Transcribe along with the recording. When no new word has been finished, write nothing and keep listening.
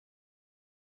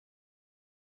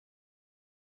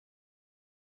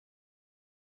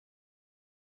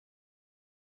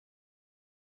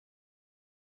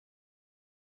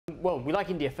Well, we like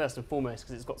India first and foremost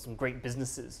because it's got some great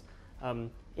businesses.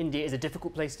 India is a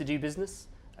difficult place to do business,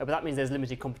 but that means there's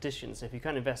limited competition. So if you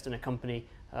can invest in a company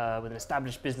with an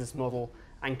established business model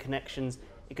and connections,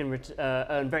 it can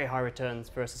earn very high returns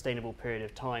for a sustainable period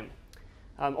of time.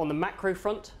 On the macro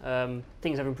front,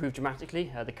 things have improved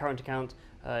dramatically. The current account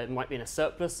might be in a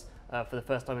surplus for the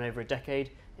first time in over a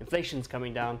decade. Inflation's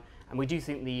coming down, and we do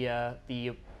think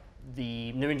the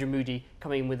Narendra Modi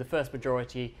coming in with the first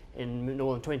majority in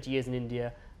more than 20 years in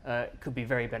India could be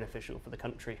very beneficial for the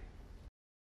country.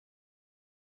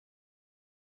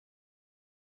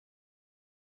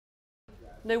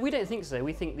 No, we don't think so.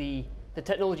 We think the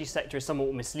technology sector is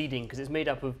somewhat misleading because it's made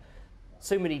up of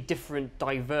so many different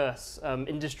diverse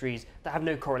industries that have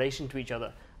no correlation to each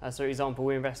other. So for example,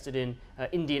 we're invested in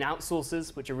Indian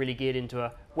outsourcers, which are really geared into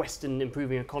a Western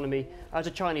improving economy, to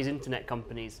Chinese internet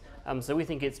companies. So we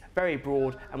think it's very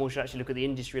broad, and we should actually look at the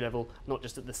industry level, not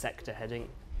just at the sector heading.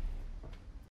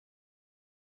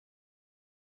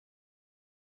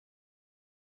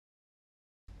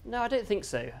 No, I don't think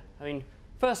so. I mean,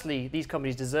 firstly, these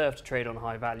companies deserve to trade on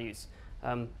high values.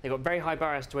 They've got very high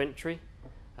barriers to entry.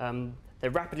 They're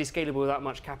rapidly scalable without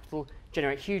much capital,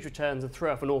 generate huge returns, and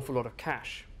throw off an awful lot of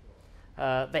cash.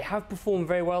 They have performed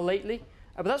very well lately,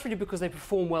 but that's really because they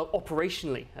perform well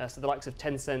operationally. So the likes of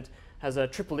Tencent has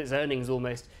tripled its earnings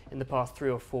almost in the past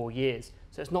 3 or 4 years.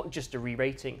 So it's not just a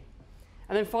re-rating.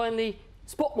 And then finally,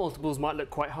 spot multiples might look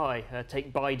quite high.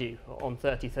 Take Baidu on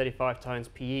 30, 35 times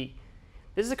PE.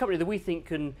 This is a company that we think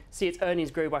can see its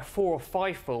earnings grow by 4 or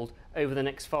 5-fold over the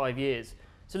next 5 years.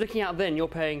 So looking out then, you're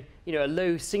paying a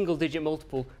low single-digit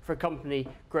multiple for a company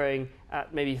growing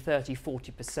at maybe 30,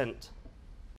 40%.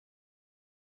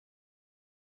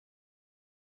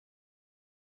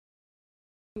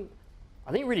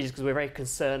 I think really just because we're very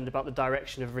concerned about the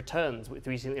direction of returns, which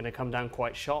we think are going to come down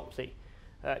quite sharply.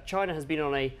 China has been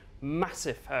on a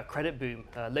massive credit boom.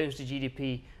 Loans to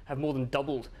GDP have more than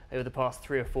doubled over the past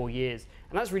 3 or 4 years,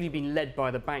 and that's really been led by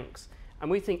the banks.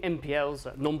 And we think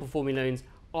NPLs, non-performing loans,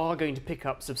 are going to pick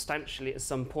up substantially at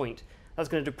some point. That's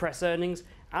going to depress earnings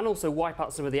and also wipe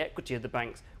out some of the equity of the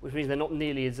banks, which means they're not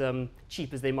nearly as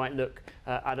cheap as they might look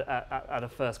at a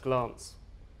first glance.